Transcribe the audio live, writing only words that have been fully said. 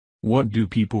What do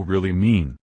people really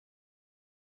mean?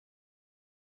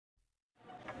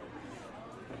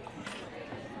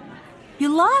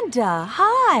 Yolanda,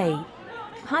 hi.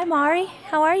 Hi, Mari.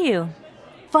 How are you?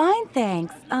 Fine,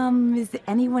 thanks. Is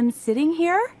anyone sitting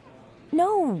here?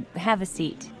 No, have a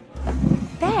seat.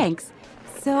 Thanks.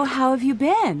 So, how have you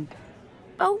been?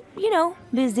 Oh,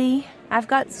 busy. I've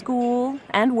got school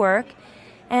and work,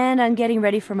 and I'm getting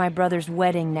ready for my brother's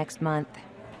wedding next month.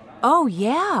 Oh,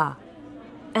 yeah.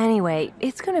 Anyway,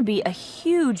 it's gonna be a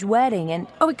huge wedding, and...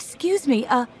 Oh, excuse me.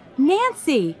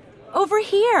 Nancy, over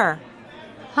here.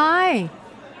 Hi.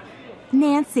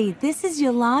 Nancy, this is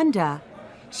Yolanda.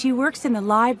 She works in the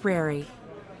library.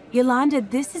 Yolanda,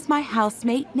 this is my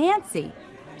housemate, Nancy.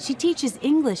 She teaches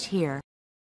English here.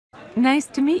 Nice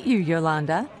to meet you,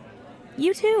 Yolanda.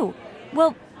 You too.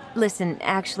 Well, listen,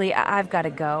 actually, I've got to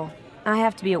go. I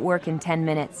have to be at work in 10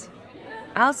 minutes.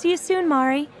 I'll see you soon,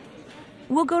 Mari.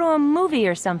 We'll go to a movie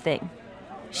or something.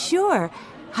 Sure.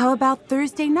 How about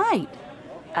Thursday night?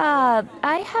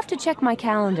 I have to check my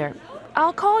calendar.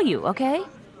 I'll call you, okay?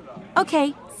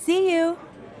 Okay, see you.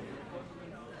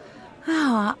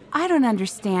 Oh, I don't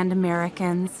understand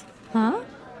Americans. Huh?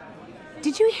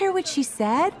 Did you hear what she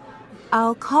said?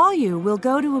 I'll call you, we'll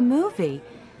go to a movie.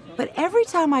 But every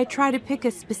time I try to pick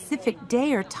a specific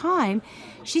day or time,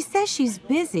 she says she's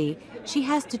busy, she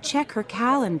has to check her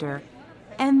calendar,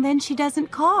 and then she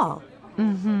doesn't call.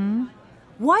 Mm-hmm.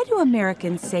 Why do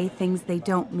Americans say things they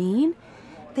don't mean?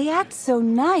 They act so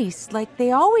nice, like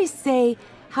they always say,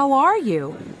 "How are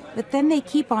you?" But then they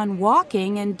keep on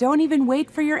walking and don't even wait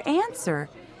for your answer.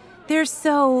 They're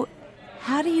so,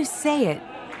 how do you say it,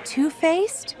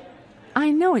 two-faced?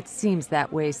 I know it seems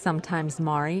that way sometimes,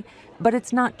 Mari, but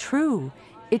it's not true.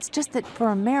 It's just that for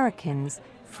Americans,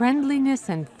 friendliness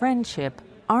and friendship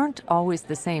aren't always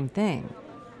the same thing.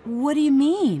 What do you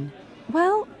mean?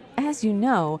 Well, as you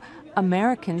know,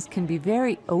 Americans can be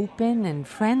very open and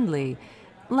friendly.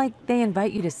 Like they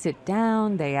invite you to sit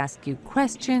down, they ask you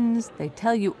questions, they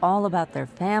tell you all about their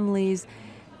families.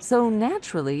 So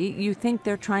naturally, you think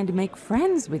they're trying to make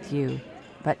friends with you.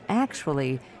 But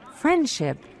actually,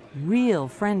 friendship, real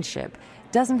friendship,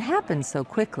 doesn't happen so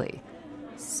quickly.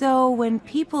 So when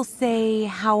people say,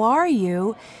 "How are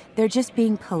you?" they're just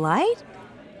being polite?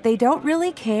 They don't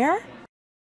really care?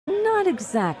 Not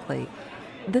exactly.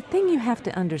 The thing you have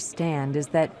to understand is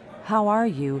that "how are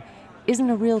you" isn't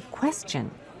a real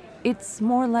question. It's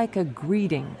more like a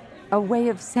greeting, a way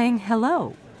of saying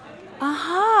hello.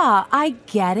 Aha, I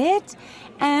get it.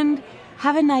 And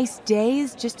 "have a nice day"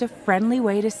 is just a friendly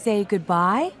way to say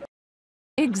goodbye?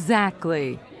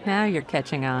 Exactly. Now you're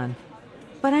catching on.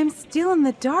 But I'm still in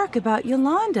the dark about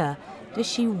Yolanda. Does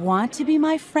she want to be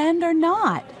my friend or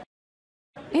not?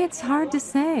 It's hard to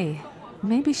say.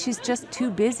 Maybe she's just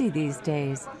too busy these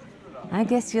days. I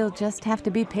guess you'll just have to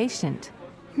be patient.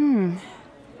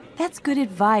 That's good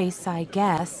advice, I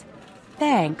guess.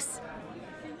 Thanks.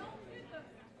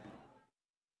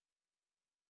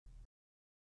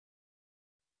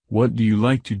 What do you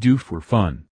like to do for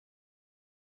fun?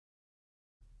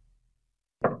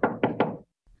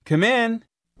 Come in.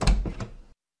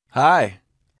 Hi.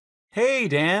 Hey,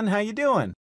 Dan, how you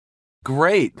doing?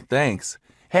 Great, thanks.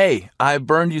 Hey, I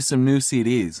burned you some new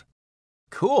CDs.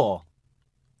 Cool.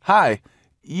 Hi,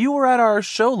 you were at our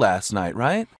show last night,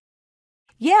 right?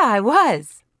 Yeah, I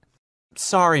was.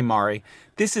 Sorry, Mari.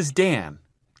 This is Dan.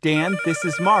 Dan, this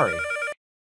is Mari.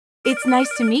 It's nice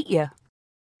to meet you.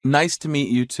 Nice to meet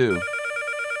you too.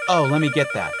 Oh, let me get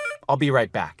that. I'll be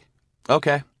right back.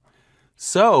 Okay.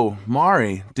 So,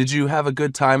 Mari, did you have a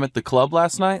good time at the club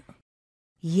last night?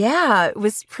 Yeah, it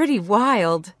was pretty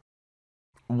wild.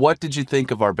 What did you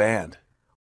think of our band?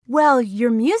 Well,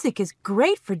 your music is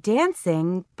great for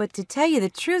dancing, but to tell you the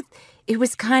truth, it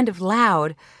was kind of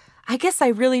loud. I guess I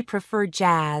really prefer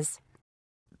jazz.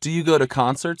 Do you go to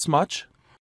concerts much?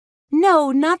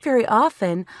 No, not very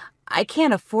often. I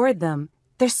can't afford them.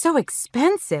 They're so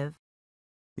expensive.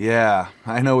 Yeah,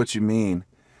 I know what you mean.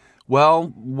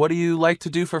 Well, what do you like to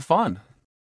do for fun?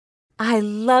 I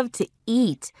love to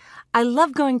eat. I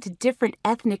love going to different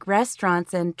ethnic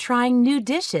restaurants and trying new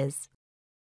dishes.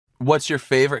 What's your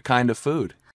favorite kind of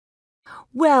food?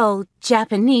 Well,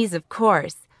 Japanese, of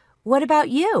course. What about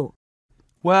you?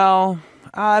 Well,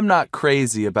 I'm not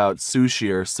crazy about sushi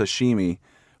or sashimi,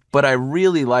 but I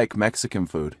really like Mexican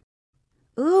food.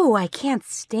 Ooh, I can't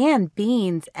stand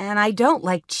beans, and I don't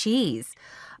like cheese.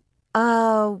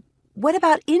 What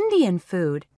about Indian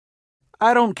food?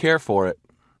 I don't care for it.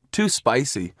 Too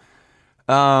spicy.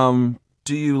 Do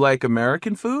you like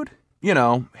American food? You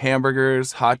know,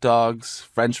 hamburgers, hot dogs,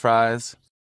 French fries.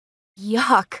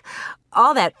 Yuck.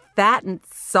 All that fat and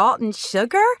salt and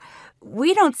sugar?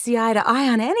 We don't see eye to eye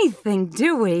on anything,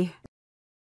 do we?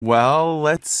 Well,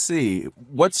 let's see.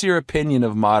 What's your opinion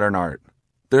of modern art?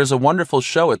 There's a wonderful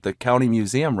show at the County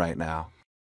Museum right now.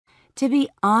 To be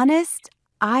honest,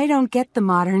 I don't get the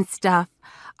modern stuff.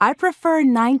 I prefer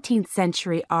 19th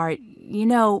century art. You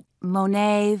know,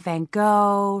 Monet, Van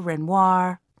Gogh,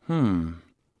 Renoir.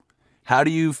 How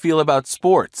do you feel about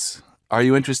sports? Are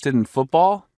you interested in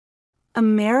football?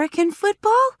 American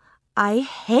football? I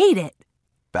hate it.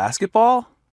 Basketball?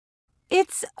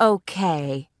 It's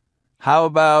okay. How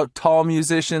about tall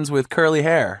musicians with curly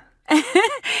hair?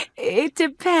 It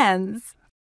depends.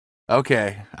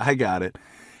 Okay, I got it.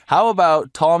 How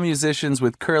about tall musicians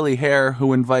with curly hair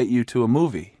who invite you to a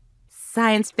movie?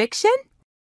 Science fiction?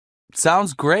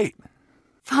 Sounds great.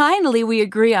 Finally, we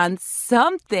agree on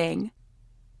something.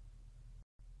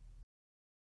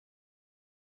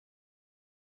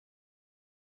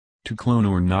 To clone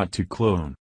or not to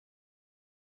clone.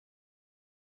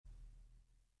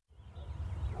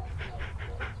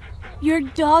 Your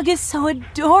dog is so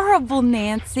adorable,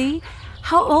 Nancy.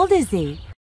 How old is he?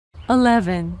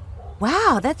 11.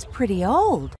 Wow, that's pretty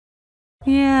old.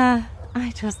 Yeah, I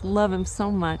just love him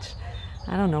so much.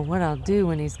 I don't know what I'll do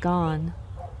when he's gone.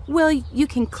 Well, you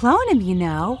can clone him, you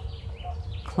know.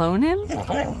 Clone him?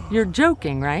 You're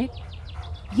joking, right?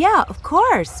 Yeah, of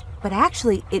course. But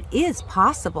actually, it is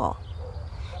possible.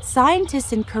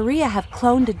 Scientists in Korea have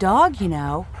cloned a dog, you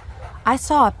know. I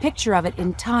saw a picture of it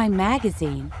in Time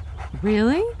magazine.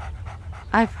 Really?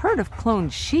 I've heard of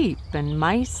cloned sheep and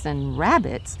mice and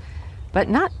rabbits, but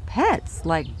not pets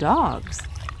like dogs.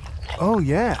 Oh,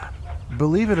 yeah.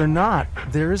 Believe it or not,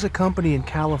 there is a company in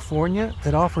California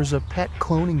that offers a pet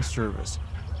cloning service.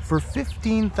 For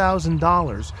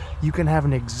 $15,000, you can have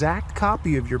an exact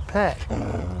copy of your pet.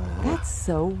 That's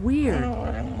so weird.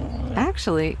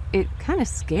 Actually, it kind of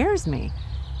scares me.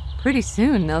 Pretty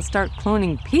soon they'll start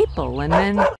cloning people and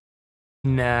then...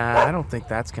 Nah, I don't think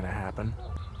that's gonna happen.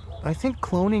 I think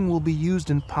cloning will be used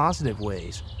in positive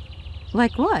ways,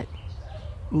 Like what?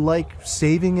 like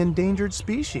saving endangered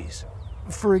species.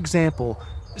 For example,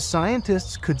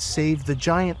 scientists could save the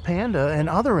giant panda and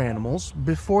other animals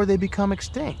before they become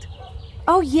extinct.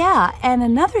 Oh, yeah, and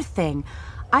another thing.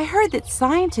 I heard that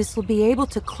scientists will be able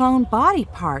to clone body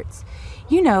parts.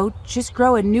 You know, just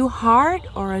grow a new heart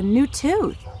or a new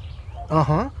tooth.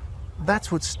 Uh-huh.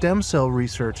 That's what stem cell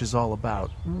research is all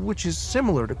about, which is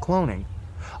similar to cloning.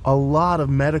 A lot of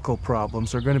medical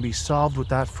problems are going to be solved with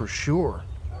that for sure.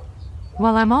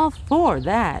 Well, I'm all for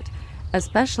that,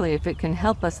 especially if it can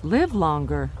help us live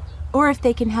longer. Or if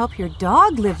they can help your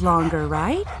dog live longer,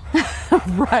 right?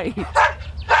 Right.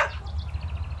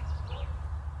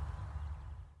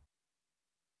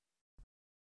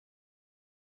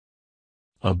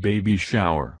 A baby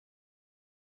shower.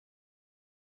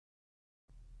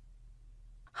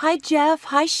 Hi, Jeff.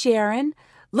 Hi, Sharon.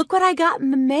 Look what I got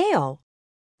in the mail.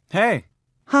 Hey,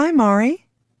 Hi, Mari.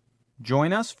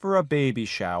 join us for a baby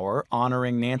shower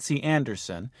honoring Nancy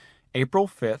Anderson, April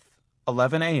 5th,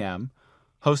 11 a.m.,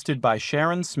 hosted by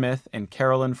Sharon Smith and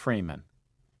Carolyn Freeman.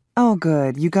 Oh,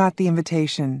 good. You got the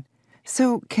invitation.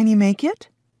 So, can you make it?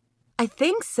 I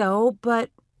think so, but,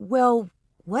 well,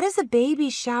 what is a baby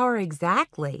shower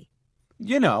exactly?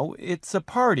 You know, it's a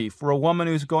party for a woman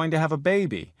who's going to have a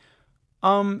baby.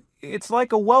 It's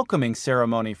like a welcoming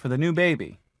ceremony for the new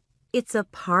baby. It's a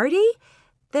party?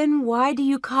 Then why do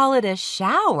you call it a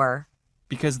shower?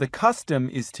 Because the custom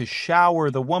is to shower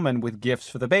the woman with gifts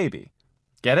for the baby.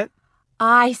 Get it?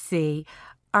 I see.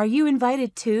 Are you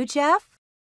invited too, Jeff?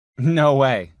 No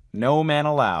way. No man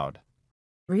allowed.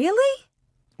 Really?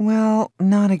 Well,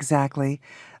 not exactly.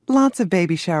 Lots of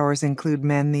baby showers include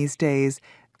men these days,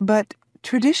 but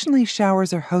traditionally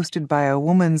showers are hosted by a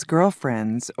woman's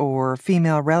girlfriends or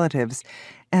female relatives,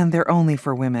 and they're only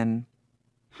for women.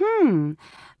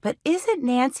 But isn't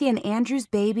Nancy and Andrew's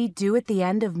baby due at the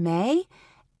end of May?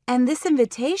 And this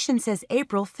invitation says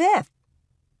April 5th.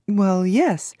 Well,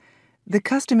 yes. The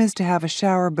custom is to have a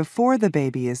shower before the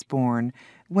baby is born,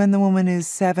 when the woman is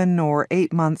 7 or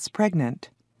 8 months pregnant.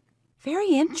 Very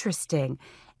interesting.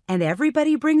 And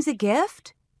everybody brings a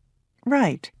gift?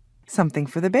 Right. Something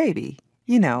for the baby.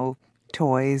 You know,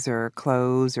 toys or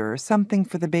clothes or something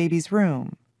for the baby's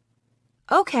room.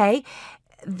 Okay.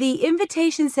 The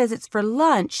invitation says it's for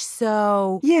lunch,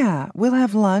 so... Yeah, we'll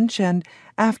have lunch and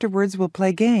afterwards we'll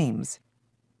play games.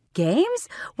 Games?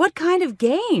 What kind of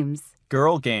games?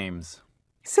 Girl games.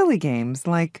 Silly games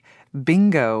like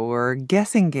bingo or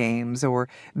guessing games or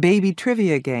baby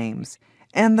trivia games.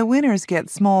 And the winners get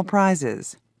small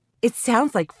prizes. It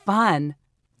sounds like fun.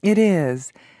 It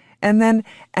is. And then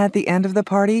at the end of the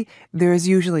party, there's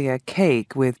usually a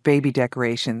cake with baby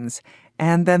decorations,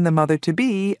 and then the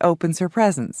mother-to-be opens her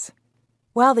presents.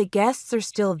 While the guests are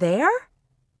still there?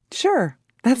 Sure,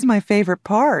 that's my favorite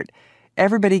part.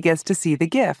 Everybody gets to see the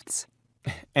gifts.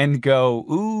 And go,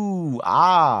 ooh,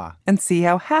 ah. And see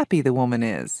how happy the woman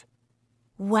is.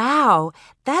 Wow,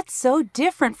 that's so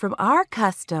different from our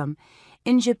custom.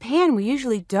 In Japan, we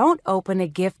usually don't open a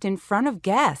gift in front of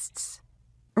guests.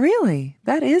 Really?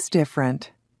 That is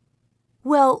different.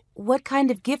 Well, what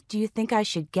kind of gift do you think I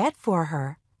should get for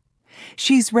her?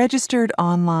 She's registered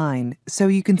online, so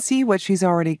you can see what she's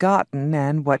already gotten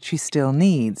and what she still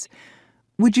needs.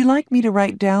 Would you like me to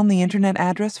write down the internet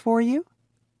address for you?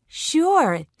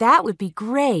 Sure, that would be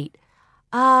great.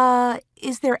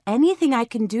 Is there anything I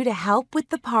can do to help with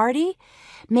the party?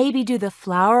 Maybe do the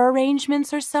flower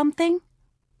arrangements or something?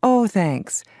 Oh,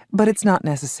 thanks, but it's not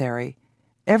necessary.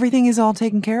 Everything is all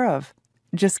taken care of.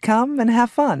 Just come and have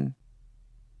fun.